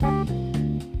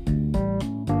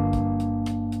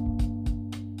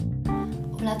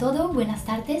todos, buenas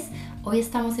tardes. Hoy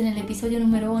estamos en el episodio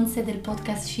número 11 del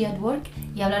podcast She at Work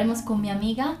y hablaremos con mi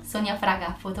amiga Sonia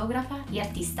Fraga, fotógrafa y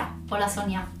artista. Hola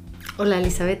Sonia. Hola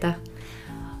Elisabetta.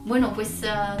 Bueno, pues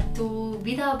tu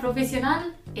vida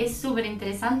profesional es súper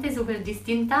interesante, súper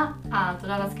distinta a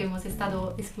todas las que hemos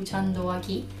estado escuchando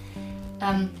aquí.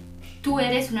 Tú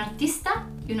eres una artista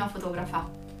y una fotógrafa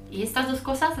y estas dos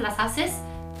cosas las haces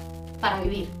para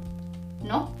vivir,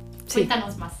 ¿no? Sí.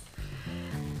 Cuéntanos más.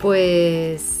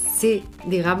 Pues sí,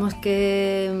 digamos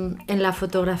que en la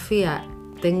fotografía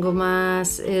tengo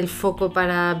más el foco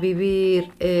para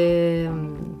vivir,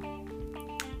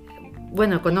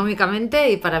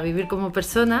 económicamente y para vivir como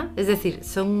persona. Es decir,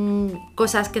 son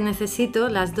cosas que necesito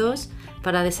las dos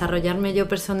para desarrollarme yo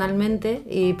personalmente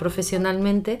y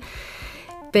profesionalmente,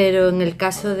 pero en el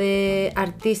caso de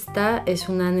artista es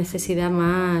una necesidad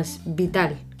más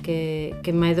vital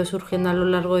que me ha ido surgiendo a lo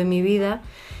largo de mi vida.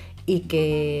 Y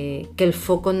que el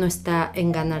foco no está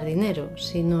en ganar dinero,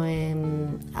 sino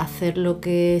en hacer lo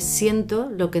que siento,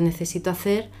 lo que necesito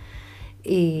hacer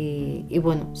y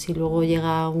bueno, si luego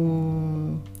llega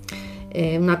una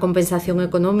compensación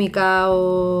económica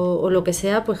o lo que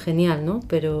sea, pues genial, ¿no?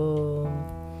 Pero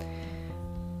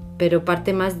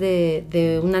parte más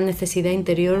de una necesidad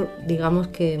interior, digamos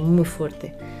que muy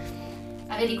fuerte.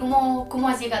 A ver, ¿y cómo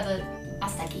has llegado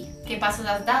hasta aquí? ¿Qué pasos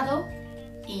has dado?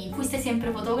 ¿Y fuiste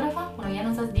siempre fotógrafa? Bueno, ya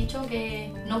nos has dicho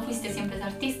que no fuiste siempre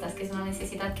artista, que es una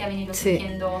necesidad que ha venido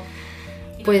surgiendo.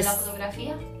 ¿Y pues, la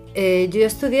fotografía? Yo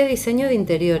estudié diseño de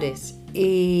interiores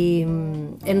y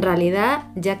en realidad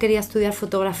ya quería estudiar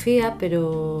fotografía,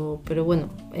 pero bueno,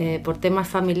 por temas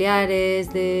familiares,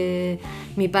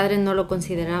 mi padre no lo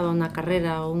consideraba una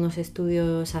carrera o unos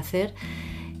estudios a hacer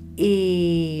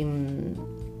y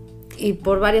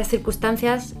por varias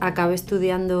circunstancias acabé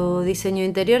estudiando diseño de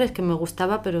interiores, que me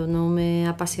gustaba pero no me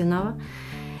apasionaba.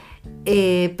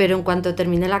 Pero en cuanto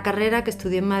terminé la carrera, que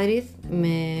estudié en Madrid,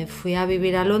 me fui a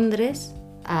vivir a Londres,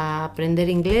 a aprender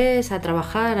inglés, a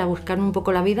trabajar, a buscarme un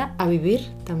poco la vida, a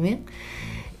vivir también.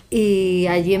 Y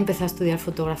allí empecé a estudiar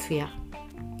fotografía.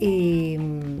 Y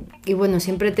bueno,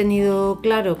 siempre he tenido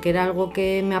claro que era algo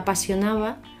que me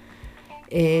apasionaba.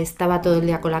 Estaba todo el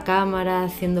día con la cámara,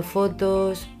 haciendo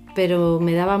fotos, pero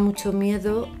me daba mucho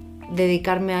miedo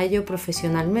dedicarme a ello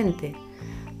profesionalmente,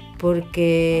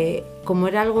 porque como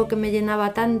era algo que me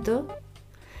llenaba tanto,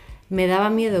 me daba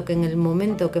miedo que en el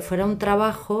momento que fuera un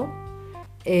trabajo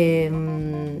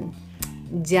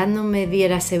ya no me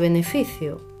diera ese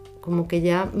beneficio, como que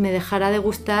ya me dejara de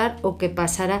gustar o que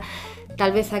pasara.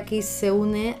 Tal vez aquí se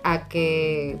une a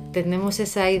que tenemos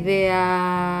esa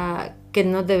idea que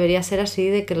no debería ser así,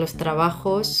 de que los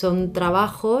trabajos son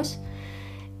trabajos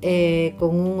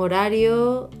con un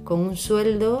horario, con un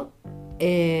sueldo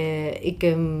y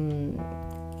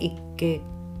que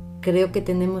creo que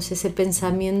tenemos ese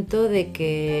pensamiento de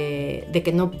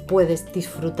que no puedes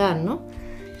disfrutar, ¿no?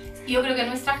 Yo creo que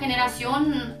nuestra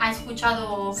generación ha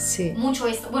escuchado mucho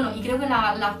esto, bueno, y creo que la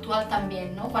actual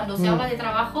también, ¿no? Cuando se habla de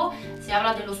trabajo, se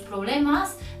habla de los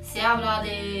problemas, se habla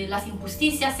de las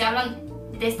injusticias, se hablan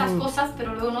de estas cosas,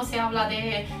 pero luego no se habla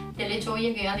del hecho,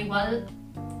 oye, que al igual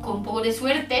con un poco de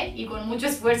suerte y con mucho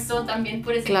esfuerzo también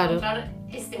puedes encontrar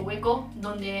este hueco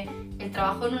donde el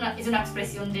trabajo es una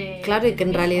expresión de... Claro, y que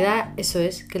en realidad eso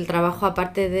es, que el trabajo,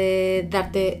 aparte de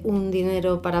darte un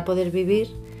dinero para poder vivir,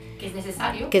 que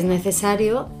es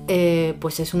necesario,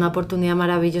 pues es una oportunidad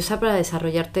maravillosa para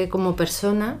desarrollarte como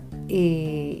persona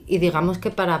y digamos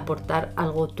que para aportar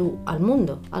algo tú al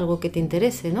mundo, algo que te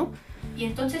interese, ¿no? Y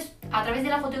entonces, a través de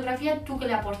la fotografía, ¿tú qué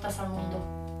le aportas al mundo?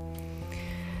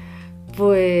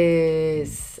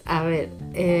 Pues, a ver,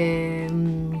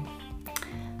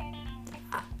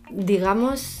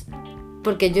 digamos,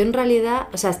 porque yo en realidad,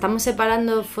 o sea, estamos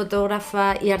separando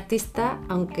fotógrafa y artista,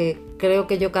 aunque creo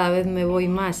que yo cada vez me voy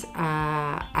más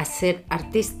a ser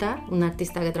artista, una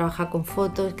artista que trabaja con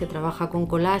fotos, que trabaja con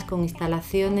collage, con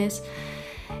instalaciones.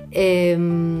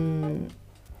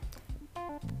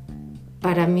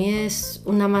 Para mí es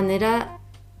una manera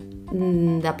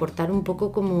de aportar un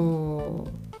poco como...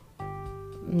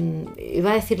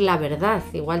 iba a decir la verdad,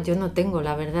 igual yo no tengo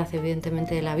la verdad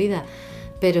evidentemente de la vida,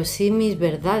 pero sí mis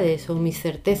verdades o mis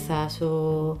certezas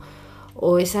o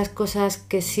esas cosas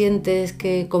que sientes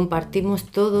que compartimos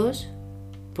todos,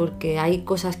 porque hay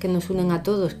cosas que nos unen a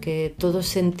todos, que todos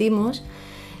sentimos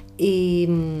y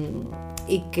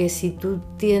que si tú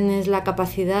tienes la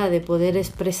capacidad de poder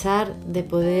expresar, de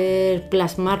poder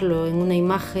plasmarlo en una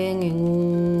imagen,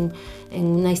 en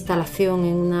una instalación,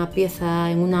 en una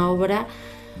pieza, en una obra,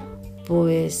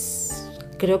 pues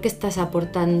creo que estás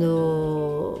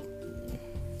aportando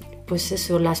pues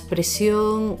eso, la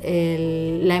expresión,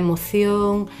 la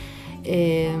emoción,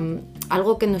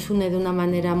 algo que nos une de una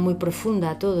manera muy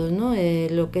profunda a todos, ¿no?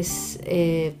 Lo que es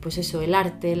pues eso, el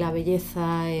arte, la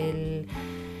belleza,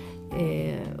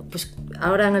 pues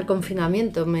ahora en el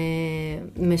confinamiento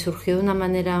me surgió de una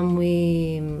manera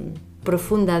muy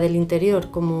profunda del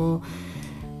interior, como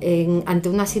ante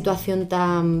una situación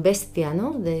tan bestia,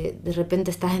 ¿no? De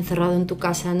repente estás encerrado en tu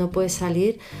casa, no puedes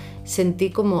salir, sentí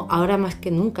como ahora más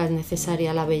que nunca es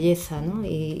necesaria la belleza, ¿no?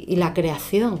 Y la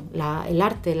creación, el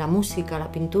arte, la música,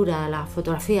 la pintura, la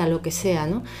fotografía, lo que sea,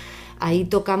 ¿no? Ahí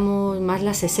tocamos más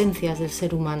las esencias del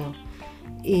ser humano.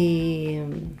 Y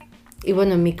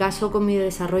bueno, en mi caso, con mi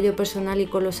desarrollo personal y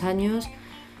con los años,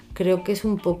 creo que es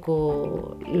un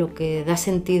poco lo que da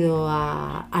sentido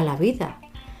a la vida.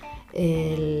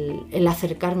 El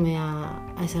acercarme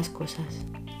a esas cosas.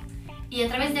 Y a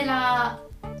través de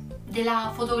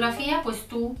la fotografía, pues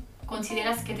tú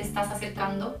consideras que te estás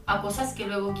acercando a cosas que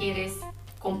luego quieres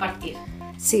compartir.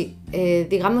 Sí,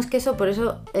 digamos que eso, por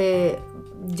eso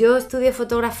yo estudié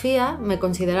fotografía, me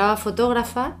consideraba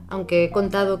fotógrafa, aunque he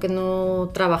contado que no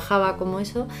trabajaba como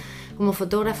eso, como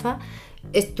fotógrafa.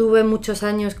 Estuve muchos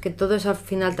años, que todo eso al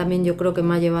final también yo creo que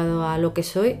me ha llevado a lo que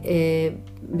soy,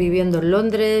 viviendo en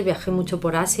Londres, viajé mucho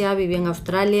por Asia, viví en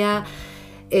Australia.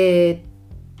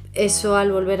 Eso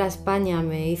al volver a España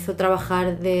me hizo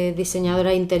trabajar de diseñadora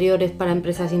de interiores para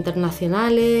empresas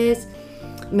internacionales.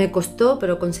 Me costó,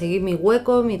 pero conseguí mi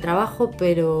hueco, mi trabajo,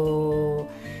 pero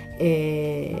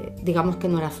digamos que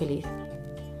no era feliz.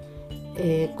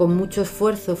 Con mucho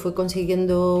esfuerzo fui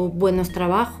consiguiendo buenos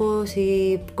trabajos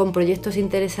y con proyectos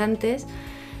interesantes,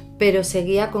 pero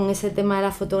seguía con ese tema de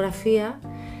la fotografía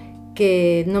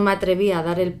que no me atrevía a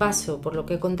dar el paso, por lo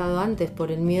que he contado antes,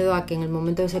 por el miedo a que en el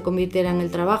momento que se convirtiera en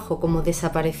el trabajo, como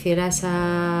desapareciera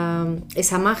esa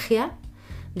magia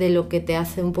de lo que te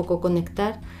hace un poco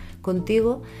conectar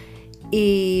contigo.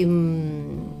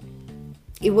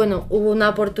 Y bueno, hubo una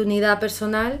oportunidad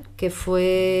personal que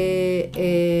fue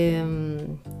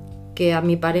que a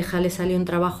mi pareja le salió un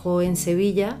trabajo en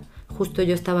Sevilla, justo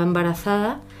yo estaba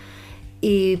embarazada,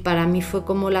 y para mí fue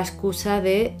como la excusa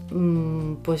de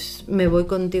pues me voy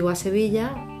contigo a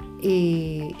Sevilla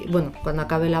y bueno, cuando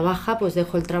acabe la baja pues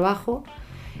dejo el trabajo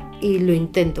y lo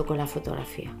intento con la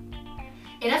fotografía.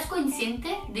 ¿Eras consciente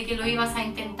de que lo ibas a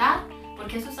intentar?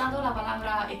 Porque has usado la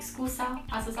palabra excusa,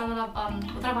 has usado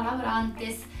otra palabra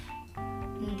antes,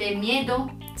 de miedo.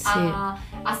 Sí.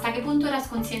 ¿Hasta qué punto eras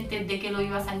consciente de que lo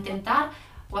ibas a intentar?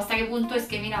 ¿O hasta qué punto es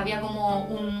que, mira, había como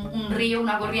un río,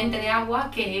 una corriente de agua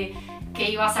que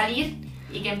iba a salir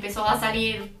y que empezó a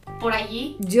salir por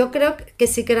allí? Yo creo que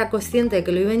sí que era consciente de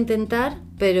que lo iba a intentar,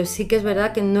 pero sí que es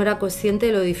verdad que no era consciente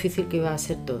de lo difícil que iba a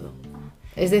ser todo.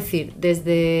 Es decir,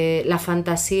 desde la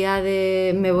fantasía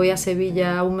de me voy a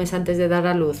Sevilla un mes antes de dar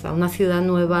a luz, a una ciudad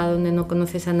nueva donde no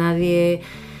conoces a nadie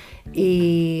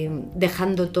y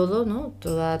dejando todo, ¿no?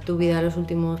 Toda tu vida, los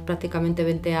últimos prácticamente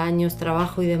 20 años,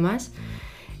 trabajo y demás,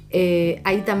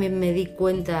 ahí también me di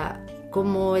cuenta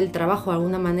cómo el trabajo de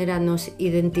alguna manera nos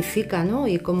identifica, ¿no?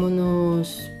 Y cómo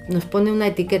nos pone una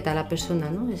etiqueta a la persona,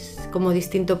 ¿no? Es como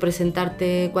distinto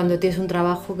presentarte cuando tienes un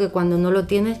trabajo que cuando no lo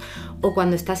tienes o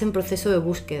cuando estás en proceso de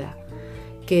búsqueda,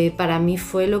 que para mí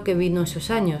fue lo que vino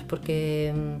esos años,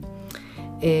 porque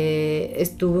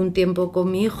estuve un tiempo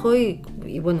con mi hijo y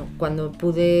bueno, cuando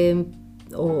pude,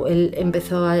 o él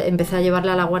empecé a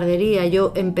llevarla a la guardería,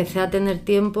 yo empecé a tener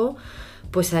tiempo,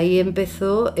 pues ahí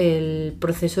empezó el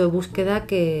proceso de búsqueda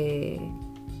que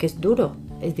es duro,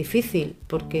 es difícil,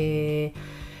 porque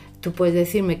tú puedes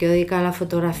decir me quiero dedicar a la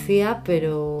fotografía,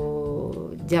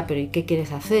 pero ¿y qué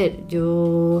quieres hacer?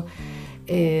 Yo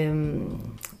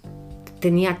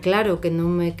tenía claro que no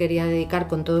me quería dedicar,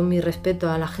 con todo mi respeto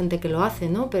a la gente que lo hace,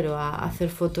 ¿no? Pero a hacer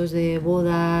fotos de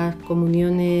bodas,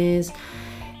 comuniones,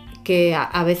 que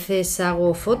a veces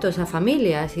hago fotos a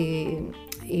familias y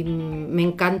me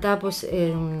encanta pues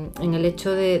en el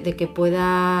hecho de que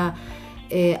pueda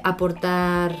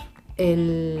aportar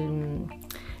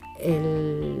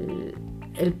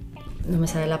no me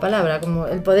sale la palabra, como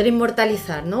el poder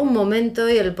inmortalizar, ¿no? Un momento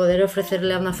y el poder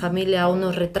ofrecerle a una familia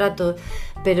unos retratos,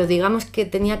 pero digamos que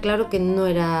tenía claro que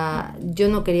yo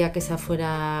no quería que esa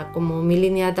fuera como mi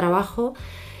línea de trabajo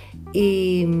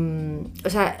y, o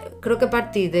sea, creo que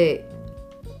partí de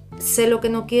sé lo que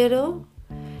no quiero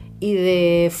y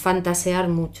de fantasear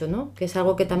mucho, ¿no? Que es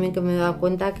algo que también que me he dado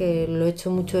cuenta que lo he hecho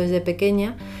mucho desde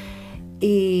pequeña.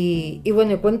 Y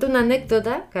bueno, cuento una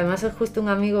anécdota, que además es justo un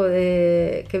amigo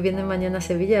que viene mañana a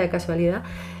Sevilla, de casualidad.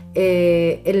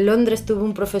 En Londres tuve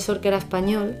un profesor que era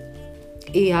español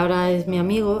y ahora es mi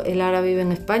amigo. Él ahora vive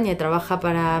en España y trabaja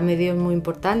para medios muy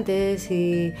importantes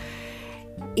y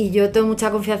yo tengo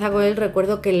mucha confianza con él.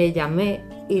 Recuerdo que le llamé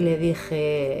y le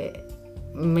dije,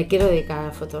 me quiero dedicar a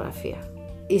la fotografía,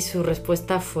 y su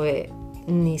respuesta fue,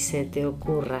 ni se te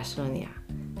ocurra, Sonia,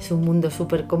 es un mundo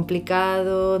súper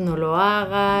complicado, no lo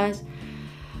hagas.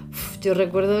 Yo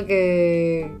recuerdo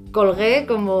que colgué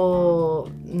como,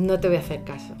 no te voy a hacer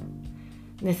caso,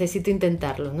 necesito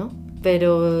intentarlo, ¿no?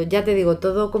 Pero ya te digo,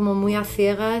 todo como muy a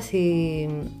ciegas y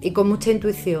con mucha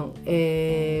intuición,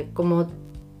 como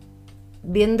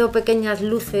viendo pequeñas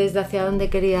luces de hacia dónde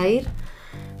quería ir,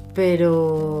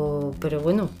 pero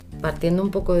bueno, partiendo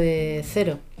un poco de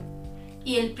cero.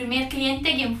 ¿Y el primer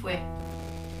cliente quién fue?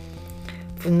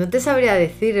 Pues no te sabría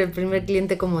decir el primer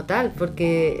cliente como tal,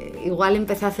 porque igual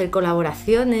empecé a hacer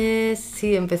colaboraciones,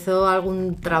 sí, empezó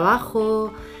algún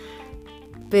trabajo,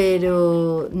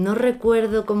 pero no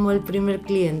recuerdo como el primer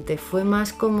cliente, fue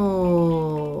más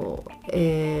como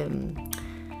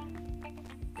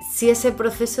sí, ese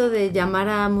proceso de llamar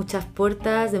a muchas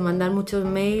puertas, de mandar muchos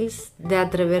mails, de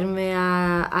atreverme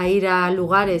a ir a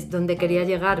lugares donde quería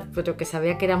llegar, pero que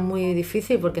sabía que era muy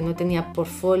difícil porque no tenía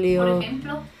portfolio. ¿Por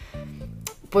ejemplo?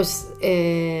 Pues,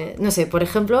 no sé, por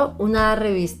ejemplo, una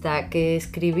revista que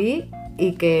escribí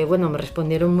y que, bueno, me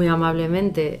respondieron muy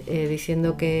amablemente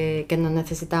diciendo que no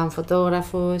necesitaban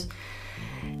fotógrafos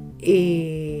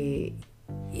y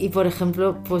por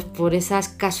ejemplo, pues por esas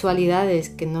casualidades,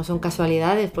 que no son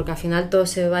casualidades, porque al final todo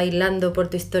se va hilando por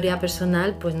tu historia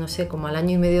personal, pues no sé, como al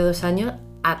año y medio, 2 años,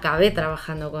 acabé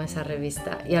trabajando con esa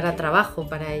revista y ahora trabajo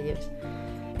para ellos.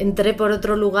 Entré por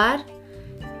otro lugar,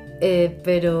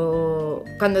 pero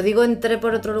cuando digo entré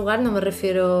por otro lugar no me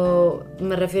refiero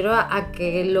a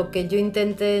que lo que yo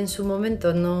intenté en su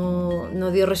momento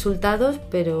no dio resultados,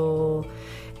 pero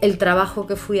el trabajo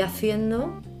que fui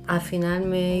haciendo al final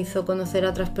me hizo conocer a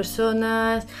otras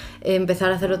personas,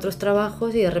 empezar a hacer otros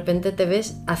trabajos y de repente te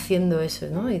ves haciendo eso,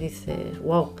 ¿no? Y dices,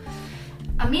 wow.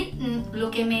 A mí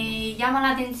lo que me llama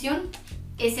la atención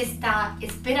es esta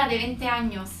espera de 20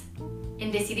 años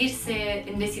en decidir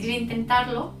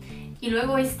intentarlo, y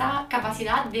luego esta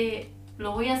capacidad de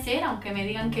lo voy a hacer aunque me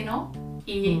digan que no,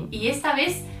 y esta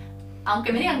vez,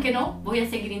 aunque me digan que no, voy a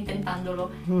seguir intentándolo.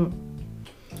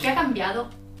 ¿Qué ha cambiado?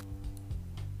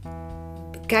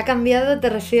 ¿Qué ha cambiado te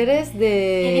refieres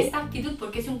de...? En esta actitud,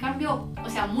 porque es un cambio, o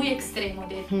sea, muy extremo.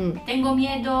 Tengo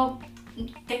miedo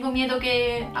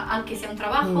al que sea un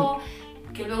trabajo,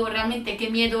 que luego realmente qué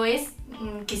miedo es,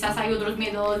 quizás hay otros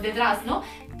miedos detrás, ¿no?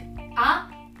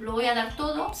 Lo voy a dar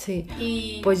todo. Sí.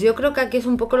 Y... Pues yo creo que aquí es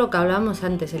un poco lo que hablábamos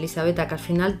antes, Elisabetta, que al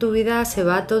final tu vida se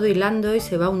va todo hilando y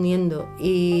se va uniendo,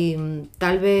 y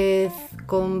tal vez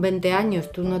con 20 años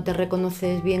tú no te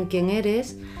reconoces bien quién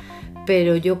eres,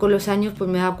 pero yo con los años pues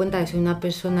me he dado cuenta que soy una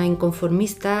persona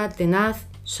inconformista, tenaz,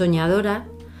 soñadora,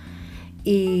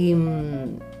 y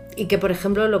que, por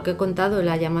ejemplo, lo que he contado,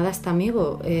 la llamada a este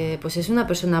amigo, pues es una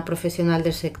persona profesional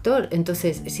del sector.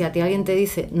 Entonces, si a ti alguien te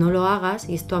dice no lo hagas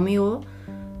y es tu amigo,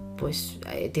 pues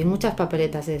tienes muchas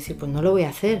papeletas de decir pues no lo voy a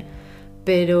hacer.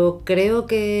 Pero creo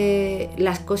que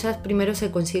las cosas primero se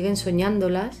consiguen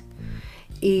soñándolas,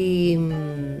 y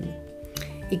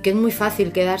que es muy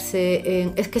fácil quedarse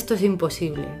en es que esto es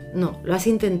imposible. No, lo has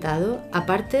intentado.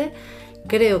 Aparte,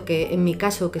 creo que en mi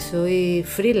caso, que soy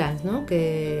freelance, ¿no?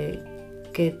 que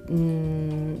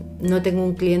no tengo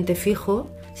un cliente fijo,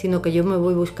 sino que yo me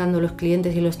voy buscando los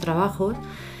clientes y los trabajos,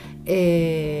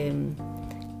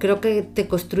 creo que te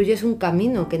construyes un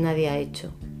camino que nadie ha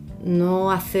hecho.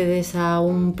 No accedes a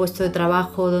un puesto de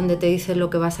trabajo donde te dicen lo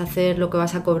que vas a hacer, lo que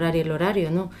vas a cobrar y el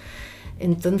horario, ¿no?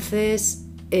 Entonces,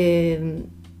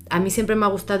 a mí siempre me ha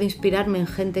gustado inspirarme en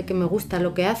gente que me gusta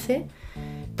lo que hace,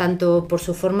 tanto por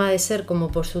su forma de ser como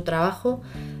por su trabajo,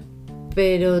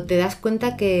 pero te das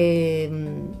cuenta que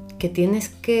tienes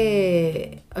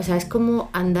que... O sea, es como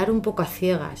andar un poco a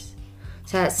ciegas. O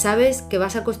sea, sabes que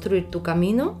vas a construir tu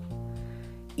camino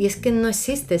y es que no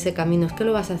existe ese camino, es que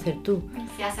lo vas a hacer tú.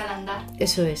 Se hace al andar.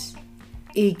 Eso es.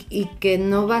 Y que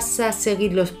no vas a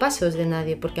seguir los pasos de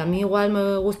nadie, porque a mí igual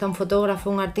me gusta un fotógrafo,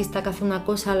 un artista que hace una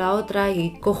cosa a la otra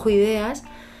y cojo ideas,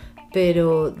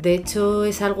 pero de hecho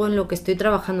es algo en lo que estoy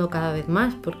trabajando cada vez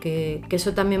más, porque que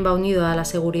eso también va unido a la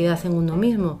seguridad en uno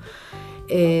mismo.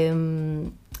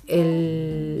 El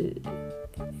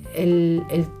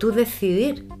tú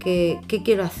decidir qué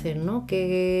quiero hacer, ¿no?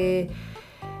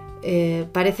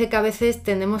 Parece que a veces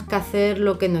tenemos que hacer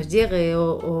lo que nos llegue,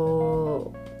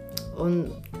 o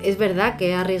es verdad que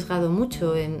he arriesgado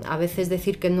mucho en a veces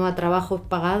decir que no a trabajos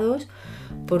pagados,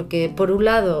 porque por un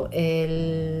lado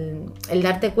el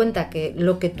darte cuenta que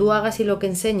lo que tú hagas y lo que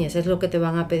enseñes es lo que te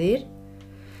van a pedir,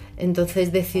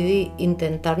 Entonces decidí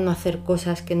intentar no hacer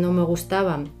cosas que no me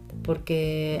gustaban,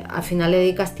 porque al final le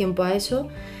dedicas tiempo a eso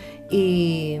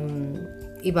y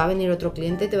va a venir otro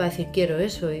cliente y te va a decir quiero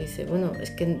eso, y dice, bueno,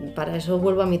 es que para eso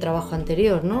vuelvo a mi trabajo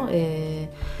anterior, ¿no?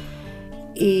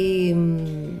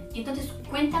 Entonces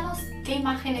cuéntanos qué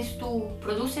imágenes tú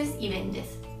produces y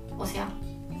vendes, o sea...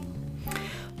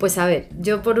 Pues a ver,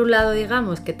 yo por un lado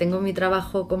digamos que tengo mi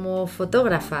trabajo como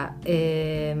fotógrafa,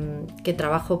 que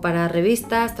trabajo para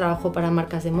revistas, trabajo para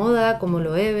marcas de moda como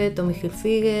Loewe, Tommy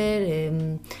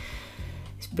Hilfiger,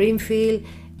 Springfield,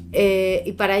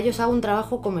 y para ellos hago un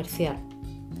trabajo comercial.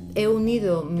 He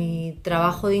unido mi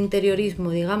trabajo de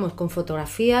interiorismo, digamos, con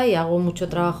fotografía y hago mucho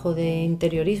trabajo de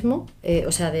interiorismo,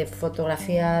 o sea, de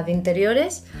fotografía de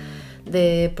interiores,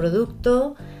 de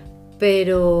producto,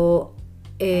 pero...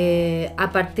 a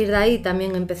partir de ahí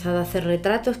también he empezado a hacer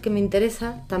retratos que me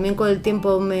interesa. También con el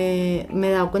tiempo me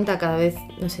he dado cuenta cada vez,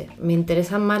 no sé, me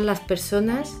interesan más las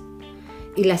personas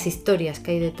y las historias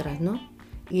que hay detrás, ¿no?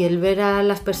 Y el ver a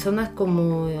las personas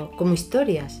como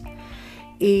historias.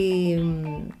 Y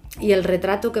el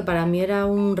retrato, que para mí era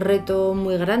un reto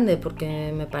muy grande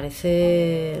porque me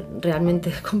parece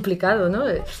realmente complicado, ¿no?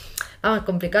 Vamos,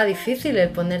 complicado, difícil el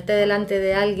ponerte delante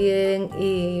de alguien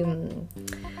y...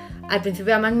 Al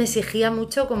principio además me exigía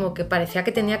mucho, como que parecía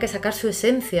que tenía que sacar su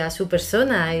esencia, su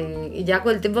persona, y ya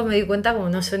con el tiempo me di cuenta como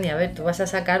no, Sonia, a ver, tú vas a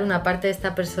sacar una parte de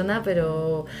esta persona,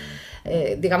 pero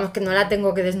digamos que no la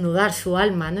tengo que desnudar su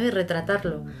alma, ¿no? Y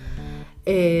retratarlo.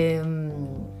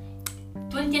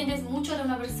 ¿Tú entiendes mucho de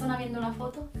una persona viendo una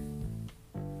foto?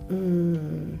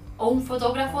 ¿O un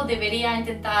fotógrafo debería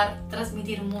intentar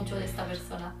transmitir mucho de esta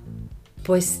persona?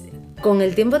 Pues con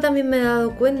el tiempo también me he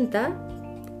dado cuenta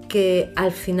que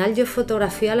al final yo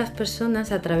fotografío a las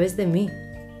personas a través de mí.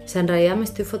 O sea, en realidad me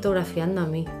estoy fotografiando a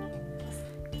mí.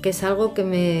 Que es algo que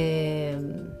me...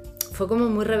 fue como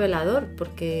muy revelador,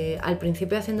 porque al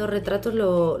principio haciendo retratos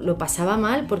lo pasaba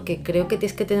mal, porque creo que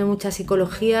tienes que tener mucha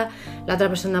psicología, la otra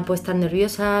persona puede estar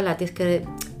nerviosa, la tienes que,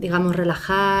 digamos,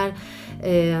 relajar,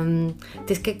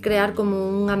 tienes que crear como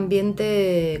un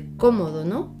ambiente cómodo,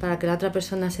 ¿no? Para que la otra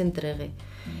persona se entregue.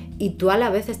 Y tú a la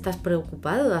vez estás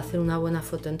preocupado de hacer una buena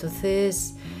foto,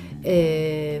 entonces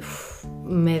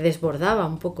me desbordaba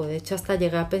un poco. De hecho, hasta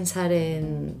llegué a pensar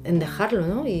en dejarlo,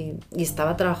 ¿no? Y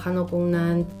estaba trabajando con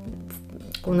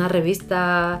una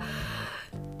revista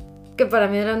que para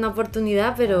mí era una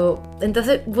oportunidad, pero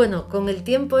entonces, bueno, con el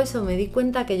tiempo eso me di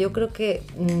cuenta que yo creo que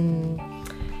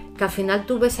al final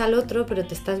tú ves al otro, pero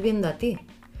te estás viendo a ti.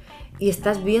 Y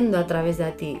estás viendo a través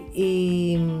de ti.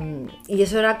 Y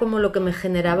eso era como lo que me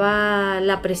generaba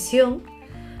la presión,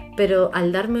 pero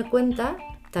al darme cuenta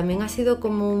también ha sido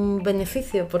como un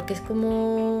beneficio, porque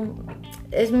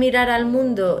es mirar al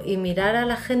mundo y mirar a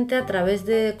la gente a través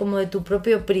de tu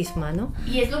propio prisma, ¿no?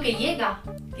 Y es lo que llega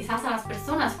quizás a las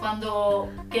personas cuando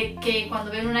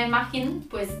ven una imagen,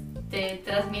 pues te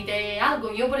transmite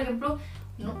algo. Yo, por ejemplo,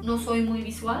 no soy muy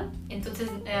visual, entonces...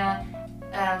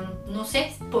 no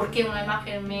sé por qué una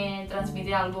imagen me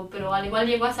transmite algo, pero al igual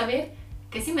llego a saber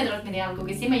que sí me transmite algo,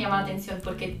 que sí me llama la atención,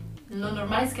 porque lo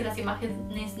normal es que las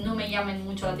imágenes no me llamen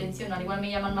mucho la atención, al igual me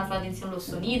llaman más la atención los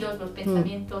sonidos, los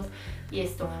pensamientos y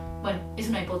esto. Bueno, es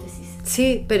una hipótesis.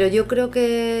 Sí, pero yo creo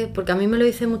que, porque a mí me lo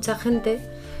dice mucha gente,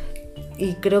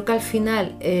 y creo que al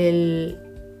final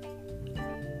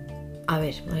a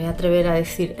ver, me voy a atrever a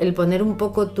decir, el poner un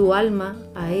poco tu alma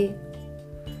ahí,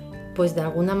 pues de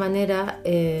alguna manera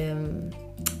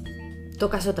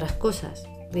tocas otras cosas.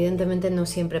 Evidentemente no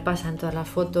siempre pasa en todas las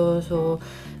fotos, o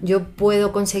yo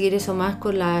puedo conseguir eso más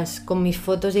con mis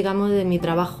fotos, digamos, de mi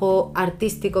trabajo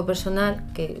artístico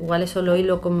personal, que igual eso lo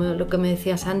hilo como lo que me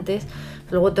decías antes.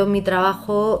 Luego tengo mi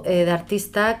trabajo de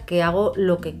artista, que hago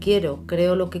lo que quiero,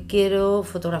 creo lo que quiero,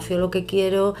 fotografío lo que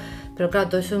quiero, pero claro,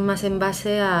 todo eso es más en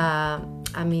base a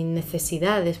mi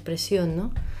necesidad de expresión,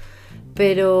 ¿no?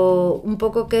 Pero un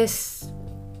poco que es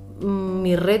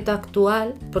mi reto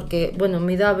actual, porque bueno,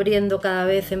 me he ido abriendo cada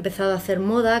vez, he empezado a hacer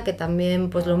moda, que también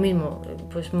pues lo mismo,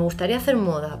 pues me gustaría hacer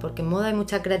moda, porque en moda hay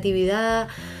mucha creatividad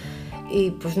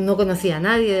y pues no conocía a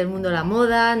nadie del mundo de la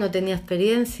moda, no tenía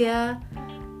experiencia,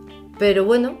 pero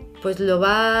bueno, pues lo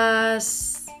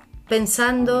vas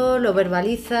pensando, lo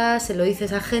verbalizas, se lo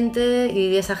dices a gente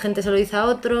y esa gente se lo dice a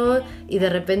otros, y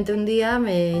de repente un día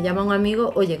me llama un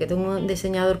amigo, oye, que tengo un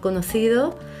diseñador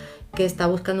conocido que está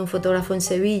buscando un fotógrafo en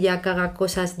Sevilla que haga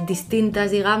cosas distintas,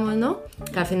 digamos, ¿no?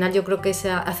 Que al final yo creo que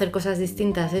hacer cosas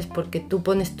distintas es porque tú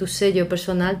pones tu sello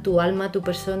personal, tu alma, tu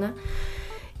persona,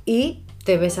 y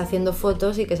te ves haciendo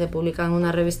fotos y que se publican en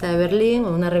una revista de Berlín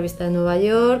o una revista de Nueva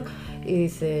York, y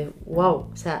dices, wow,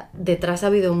 o sea, detrás ha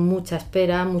habido mucha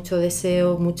espera, mucho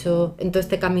deseo, en todo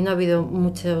este camino ha habido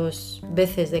muchas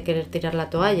veces de querer tirar la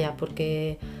toalla,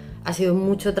 porque ha sido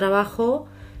mucho trabajo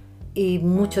y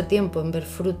mucho tiempo en ver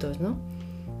frutos, ¿no?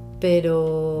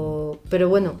 Pero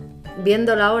bueno,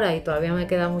 viéndolo ahora, y todavía me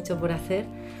queda mucho por hacer,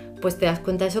 pues te das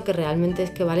cuenta de eso, que realmente es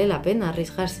que vale la pena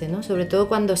arriesgarse, ¿no? Sobre todo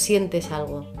cuando sientes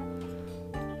algo.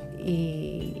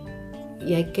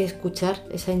 Y hay que escuchar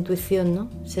esa intuición, ¿no?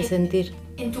 Ese sentir.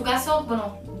 En tu caso,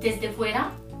 bueno, desde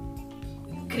fuera,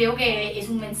 creo que es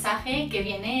un mensaje que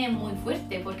viene muy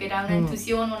fuerte, porque era una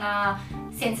intuición, una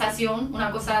sensación, una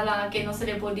cosa a la que no se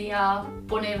le podía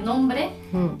poner nombre,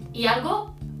 y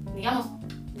algo, digamos,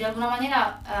 de alguna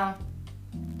manera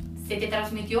se te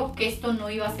transmitió que esto no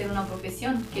iba a ser una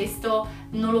profesión, que esto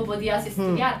no lo podías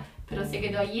estudiar, pero se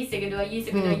quedó allí,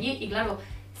 y claro,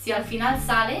 si al final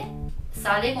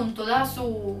sale con toda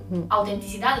su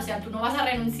autenticidad, o sea, tú no vas a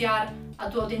renunciar a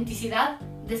tu autenticidad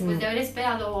después de haber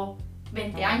esperado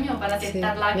 20 años para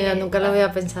aceptarla. Mira, nunca lo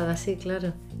había pensado así,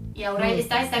 claro. Y ahora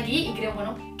está aquí y creo,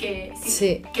 bueno, que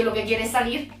que lo que quiere es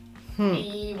salir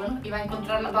y bueno, y va a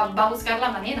encontrarla, va a buscar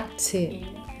la manera. Sí.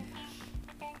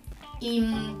 Y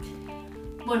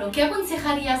bueno, ¿qué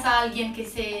aconsejarías a alguien que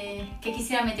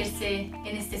quisiera meterse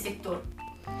en este sector?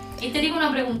 Y te digo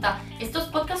una pregunta, estos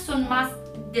podcasts son más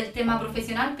del tema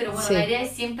profesional, pero bueno, la idea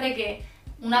es siempre que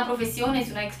una profesión es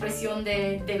una expresión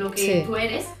de lo que tú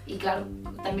eres, y claro,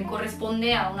 también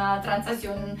corresponde a una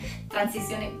transacción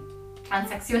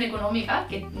económica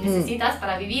que necesitas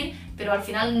para vivir, pero al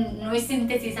final no es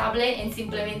sintetizable en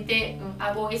simplemente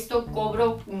hago esto,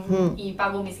 cobro y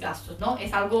pago mis gastos, ¿no?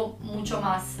 Es algo mucho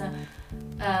más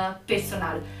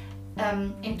personal.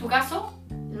 En tu caso,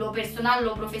 lo personal,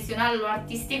 lo profesional, lo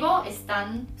artístico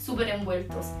están súper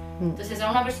envueltos. Entonces, a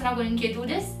una persona con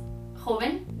inquietudes,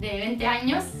 joven, de 20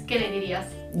 años, ¿qué le dirías?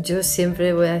 Yo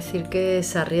siempre voy a decir que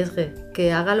se arriesgue,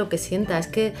 que haga lo que sienta. Es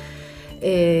que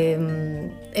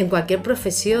en cualquier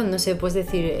profesión, no sé, puedes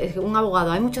decir, un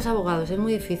abogado, hay muchos abogados, es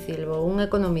muy difícil, o un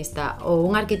economista, o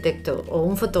un arquitecto, o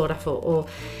un fotógrafo,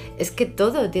 es que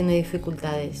todo tiene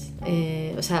dificultades.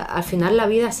 O sea, al final la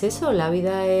vida es eso, la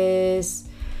vida es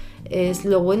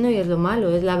lo bueno y es lo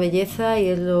malo, es la belleza y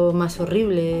es lo más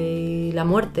horrible, y la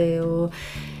muerte.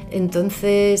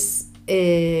 Entonces,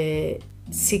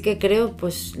 sí que creo,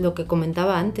 pues lo que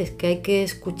comentaba antes, que hay que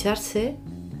escucharse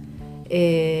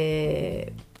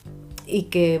y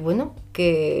que, bueno,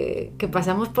 que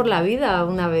pasamos por la vida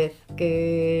una vez,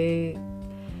 que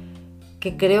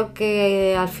creo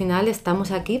que al final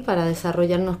estamos aquí para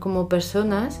desarrollarnos como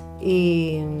personas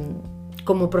y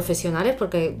como profesionales,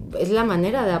 porque es la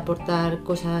manera de aportar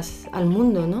cosas al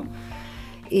mundo, ¿no?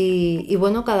 Y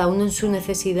bueno, cada uno en su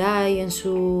necesidad y en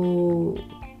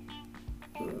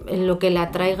lo que le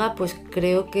atraiga, pues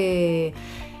creo que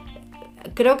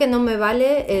no me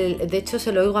vale, de hecho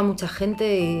se lo oigo a mucha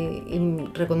gente y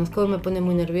reconozco que me pone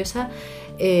muy nerviosa,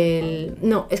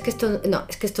 es que esto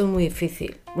es muy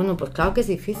difícil. Bueno, pues claro que es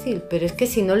difícil, pero es que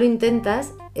si no lo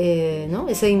intentas, ¿no?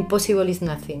 Ese impossible is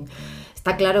nothing.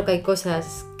 Está claro que hay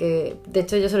cosas que, de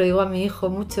hecho yo se lo digo a mi hijo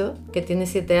mucho, que tiene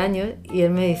 7 años, y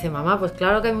él me dice, mamá, pues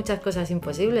claro que hay muchas cosas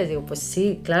imposibles. Digo, pues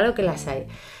sí, claro que las hay,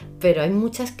 pero hay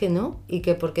muchas que no, y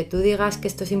que porque tú digas que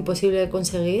esto es imposible de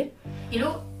conseguir... Y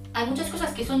luego hay muchas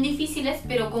cosas que son difíciles,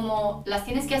 pero como las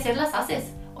tienes que hacer, las haces.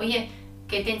 Oye,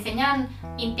 que te enseñan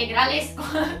integrales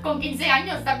con 15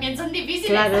 años también son difíciles,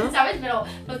 claro, ¿sabes? Pero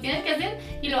los tienes que hacer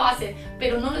y lo haces,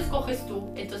 pero no lo escoges tú.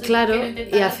 Entonces, claro,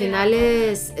 y al final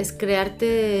es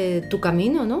crearte tu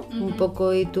camino, ¿no? Un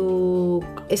poco, y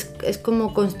es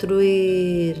como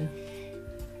construir...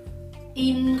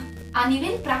 Y a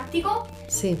nivel práctico,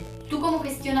 sí, ¿tú cómo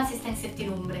gestionas esta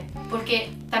incertidumbre?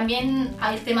 Porque también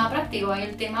hay el tema práctico, hay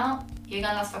el tema...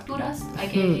 Llegan las facturas, hay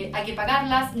que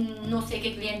pagarlas, no sé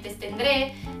qué clientes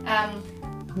tendré.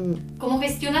 ¿Cómo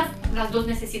gestionas las dos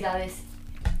necesidades?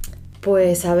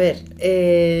 Pues a ver,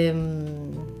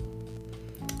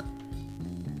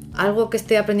 algo que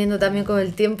estoy aprendiendo también con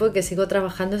el tiempo y que sigo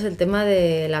trabajando es el tema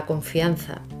de la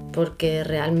confianza, porque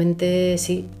realmente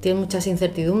sí, tiene muchas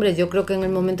incertidumbres. Yo creo que en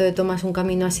el momento de tomas un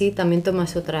camino así, también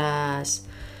tomas otras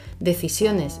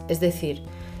decisiones, es decir...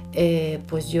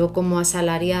 pues yo como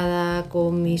asalariada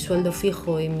con mi sueldo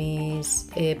fijo y mis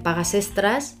pagas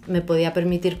extras me podía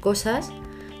permitir cosas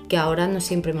que ahora no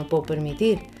siempre me puedo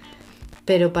permitir,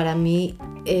 pero para mí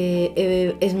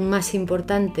es más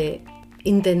importante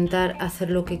intentar hacer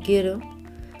lo que quiero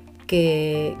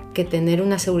que tener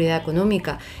una seguridad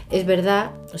económica. Es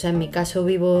verdad, o sea, en mi caso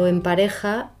vivo en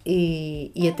pareja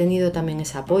y he tenido también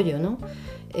ese apoyo, ¿no?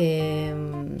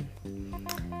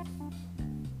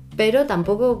 Pero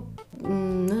tampoco,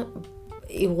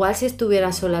 igual si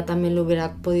estuviera sola también lo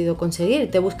hubiera podido conseguir,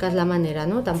 te buscas la manera,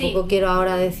 ¿no? Tampoco quiero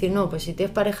ahora decir, no, pues si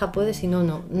tienes pareja puedes, si no,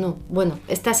 no. Bueno,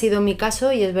 este ha sido mi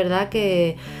caso y es verdad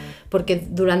que porque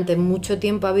durante mucho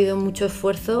tiempo ha habido mucho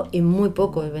esfuerzo y muy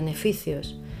pocos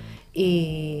beneficios.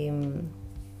 Y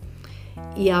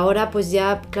ahora pues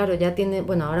ya, claro, ya tiene,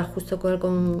 bueno, ahora justo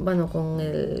con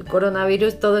el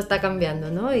coronavirus todo está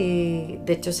cambiando, ¿no? Y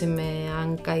de hecho se me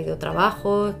han caído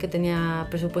trabajos, que tenía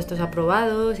presupuestos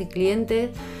aprobados y clientes,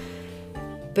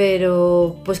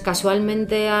 pero pues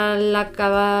casualmente al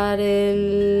acabar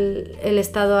el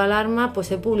estado de alarma pues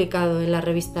he publicado en la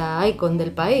revista Icon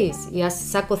del país y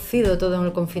se ha cocido todo en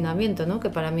el confinamiento, ¿no? Que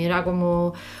para mí era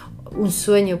como un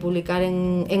sueño publicar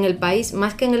en el país,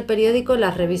 más que en el periódico,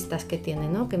 las revistas que tiene,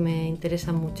 ¿no? Que me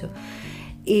interesan mucho.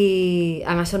 Y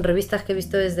además son revistas que he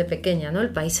visto desde pequeña, ¿no?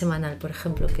 El País Semanal, por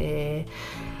ejemplo, que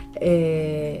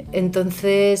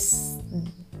entonces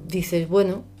dices,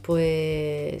 bueno,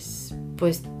 pues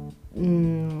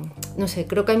no sé,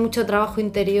 creo que hay mucho trabajo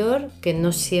interior, que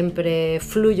no siempre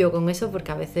fluyo con eso,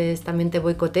 porque a veces también te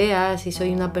boicoteas y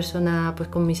soy una persona pues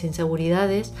con mis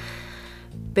inseguridades,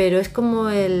 pero es como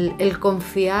el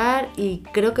confiar, y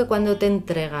creo que cuando te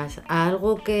entregas a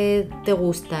algo que te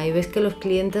gusta y ves que los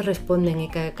clientes responden y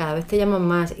que cada vez te llaman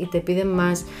más y te piden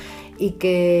más, y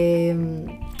que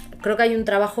creo que hay un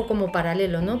trabajo como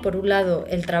paralelo, ¿no? Por un lado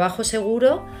el trabajo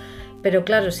seguro, pero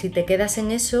claro, si te quedas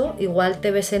en eso, igual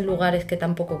te ves en lugares que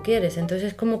tampoco quieres. Entonces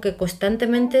es como que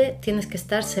constantemente tienes que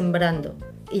estar sembrando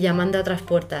y llamando a otras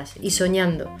puertas y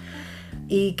soñando.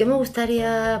 ¿Y qué me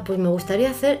gustaría? Pues me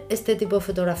gustaría hacer este tipo de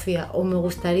fotografía, o me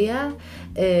gustaría,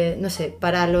 no sé,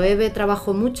 para Loewe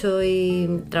trabajo mucho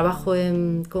y trabajo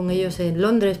con ellos en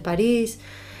Londres, París,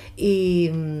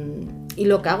 y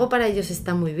lo que hago para ellos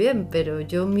está muy bien, pero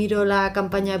yo miro la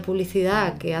campaña de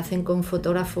publicidad que hacen con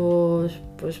fotógrafos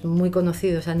pues muy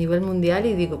conocidos a nivel mundial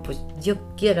y digo, pues yo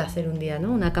quiero hacer un día,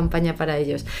 ¿no? Una campaña para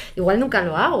ellos. Igual nunca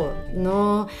lo hago,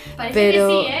 no. Parece pero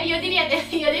que sí, ¿eh? Yo diría que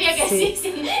sí.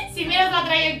 Si miras la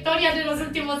trayectoria de los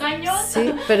últimos años.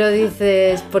 Sí, pero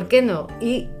dices, ¿por qué no?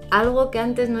 Y algo que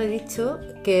antes no he dicho,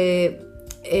 que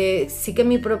sí que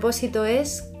mi propósito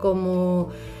es como,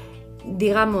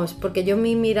 digamos, porque yo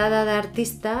mi mirada de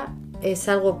artista es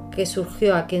algo que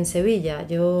surgió aquí en Sevilla.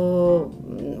 Yo,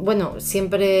 bueno,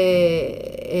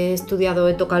 siempre he estudiado,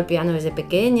 he tocado el piano desde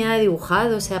pequeña, he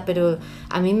dibujado, o sea, pero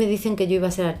a mí me dicen que yo iba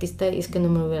a ser artista y es que no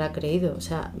me lo hubiera creído, o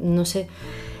sea, no sé,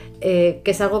 que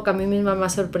es algo que a mí misma me ha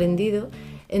sorprendido.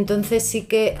 Entonces sí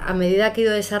que a medida que he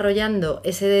ido desarrollando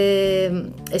ese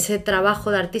trabajo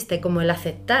de artista y como el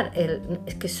aceptar,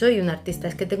 es que soy un artista,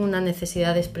 es que tengo una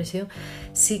necesidad de expresión,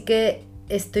 sí que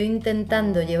estoy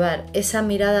intentando llevar esa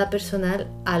mirada personal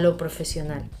a lo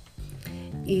profesional.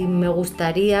 Y me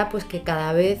gustaría pues que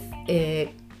cada vez,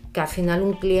 que al final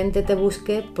un cliente te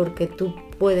busque porque tú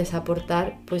puedes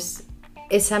aportar pues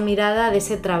esa mirada de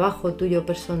ese trabajo tuyo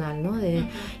personal, ¿no? Que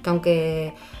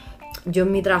aunque yo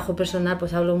en mi trabajo personal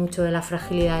pues hablo mucho de la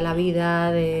fragilidad de la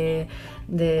vida, de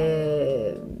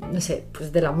no sé,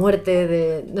 pues de la muerte,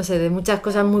 de muchas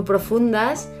cosas muy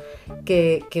profundas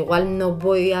que igual no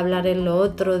voy a hablar en lo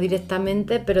otro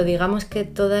directamente, pero digamos que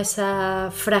toda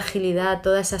esa fragilidad,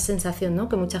 toda esa sensación, ¿no?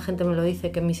 Que mucha gente me lo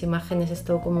dice, que en mis imágenes es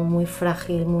todo como muy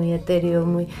frágil, muy etéreo,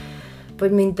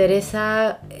 pues me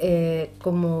interesa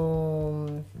como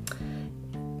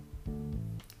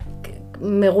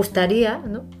me gustaría,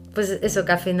 ¿no? Pues eso,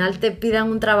 que al final te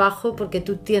pidan un trabajo porque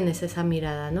tú tienes esa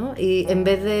mirada, ¿no? Y en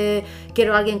vez de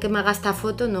quiero a alguien que me haga esta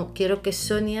foto, no, quiero que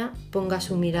Sonia ponga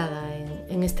su mirada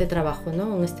en este trabajo,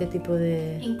 ¿no? En este tipo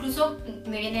de... Incluso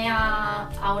me viene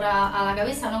ahora a la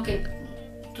cabeza, ¿no? Que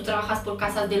tú trabajas por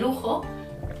casas de lujo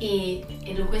y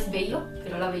el lujo es bello,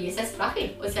 pero la belleza es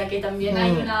frágil. O sea que también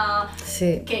hay una...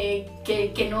 Sí.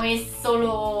 Que no es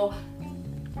solo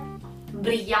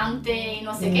brillante y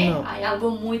no sé qué, hay algo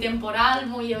muy temporal,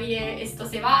 muy oye, esto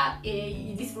se va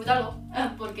y disfrútalo,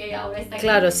 porque ahora está aquí.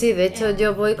 Claro, sí, de hecho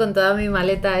yo voy con toda mi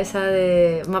maleta esa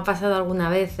de... Me ha pasado alguna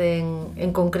vez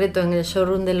en concreto en el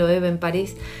showroom de Loewe en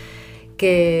París,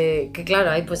 que claro,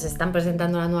 ahí pues están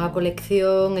presentando la nueva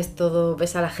colección, es todo,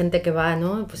 ves a la gente que va,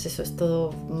 ¿no? Pues eso, es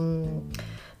todo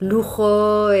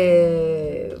lujo,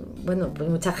 bueno, pues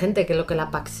mucha gente que lo que la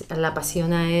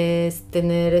apasiona es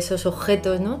tener esos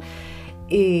objetos, ¿no?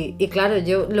 Y claro,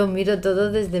 yo lo miro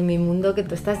todo desde mi mundo que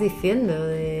tú estás diciendo.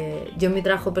 Yo en mi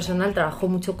trabajo personal trabajo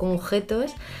mucho con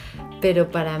objetos,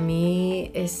 pero para mí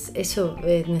es eso,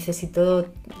 necesito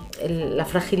la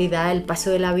fragilidad, el paso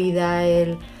de la vida.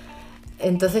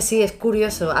 Entonces sí, es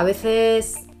curioso. A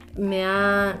veces me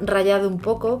ha rayado un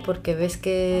poco porque ves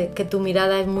que tu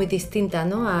mirada es muy distinta,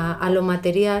 ¿no? a lo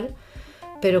material.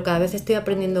 pero cada vez estoy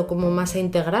aprendiendo como más a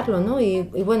integrarlo, ¿no? Y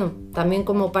bueno, también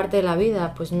como parte de la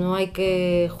vida, pues no hay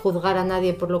que juzgar a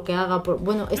nadie por lo que haga,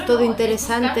 bueno, es todo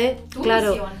interesante,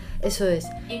 claro, visión. Eso es.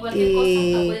 Y cualquier cosa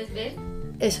la puedes ver.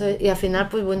 Eso es, y al final,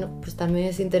 pues bueno, pues también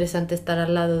es interesante estar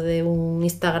al lado de un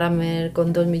Instagramer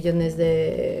con 2 millones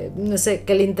de... no sé,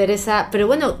 que le interesa... Pero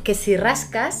bueno, que si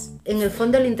rascas, en el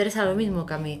fondo le interesa lo mismo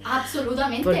que a mí.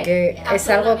 Absolutamente. Porque es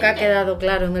algo que ha quedado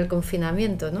claro en el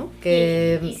confinamiento, ¿no?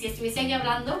 Que... Y si estuviese aquí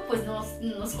hablando, pues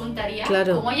nos contaría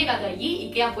claro. cómo ha llegado allí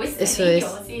y qué ha puesto eso en ello.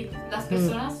 Sí, las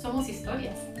personas somos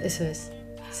historias. Eso es,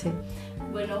 sí.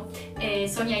 Bueno,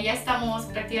 Sonia, ya estamos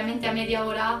prácticamente a media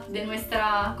hora de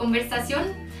nuestra conversación.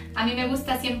 A mí me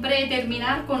gusta siempre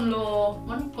terminar con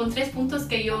con 3 puntos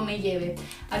que yo me lleve.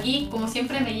 Aquí, como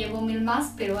siempre, me llevo 1000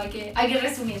 más, pero hay que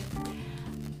resumir.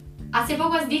 Hace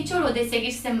poco has dicho lo de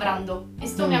seguir sembrando.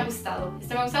 Esto me ha gustado.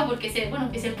 Esto me ha gustado porque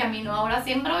es el camino. Ahora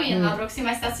siembro y en la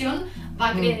próxima estación va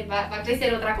a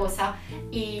crecer otra cosa.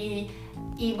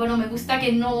 Y bueno, me gusta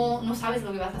que no sabes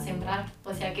lo que vas a sembrar.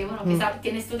 O sea que bueno, que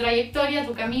tienes tu trayectoria,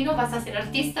 tu camino, vas a ser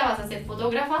artista, vas a ser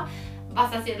fotógrafa,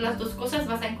 vas a hacer las 2 cosas,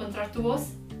 vas a encontrar tu voz,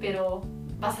 pero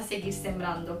vas a seguir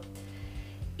sembrando.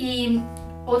 Y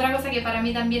otra cosa que para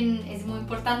mí también es muy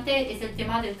importante es el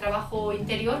tema del trabajo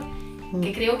interior,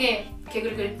 que creo que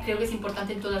es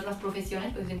importante en todas las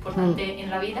profesiones, porque es importante en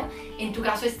la vida. En tu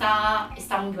caso está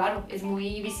muy claro, es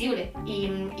muy visible y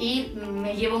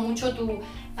me llevo mucho tu...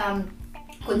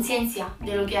 conciencia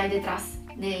de lo que hay detrás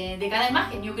de cada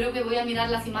imagen. Yo creo que voy a mirar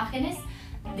las imágenes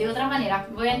de otra manera.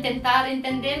 Voy a intentar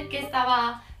entender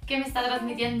qué me está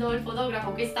transmitiendo el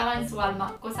fotógrafo, qué estaba en su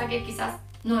alma, cosa que quizás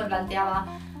no me planteaba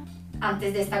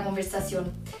antes de esta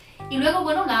conversación. Y luego,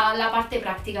 bueno, la parte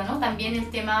práctica, ¿no? También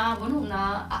el tema, bueno,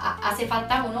 hace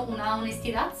falta una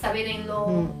honestidad, saber en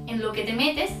lo que te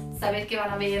metes, saber que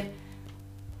van a haber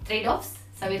trade-offs,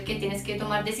 saber que tienes que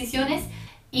tomar decisiones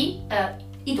y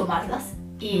tomarlas.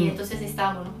 Y entonces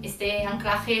está este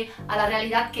anclaje a la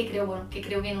realidad que creo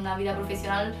que en una vida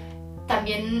profesional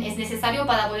también es necesario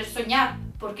para poder soñar,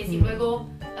 porque si luego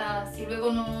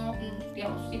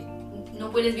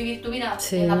no puedes vivir tu vida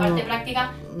en la parte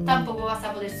práctica, tampoco vas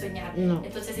a poder soñar.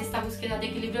 Entonces esta búsqueda de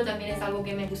equilibrio también es algo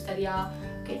que me gustaría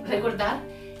recordar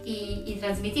y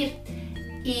transmitir.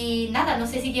 Y nada, no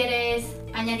sé si quieres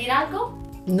añadir algo.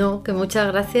 No, que muchas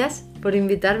gracias por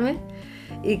invitarme.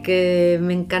 Y que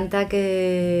me encanta lo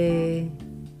que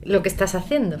estás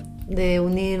haciendo, de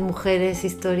unir mujeres,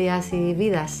 historias y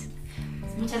vidas.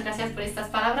 Muchas gracias por estas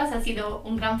palabras, ha sido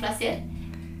un gran placer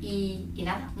y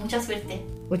nada, mucha suerte.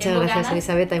 Muchas gracias,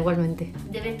 Elisabetta, igualmente.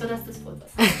 De ver todas tus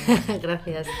fotos.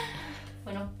 Gracias.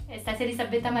 Bueno, esta es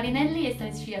Elisabetta Marinelli y esto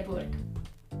es She at Work.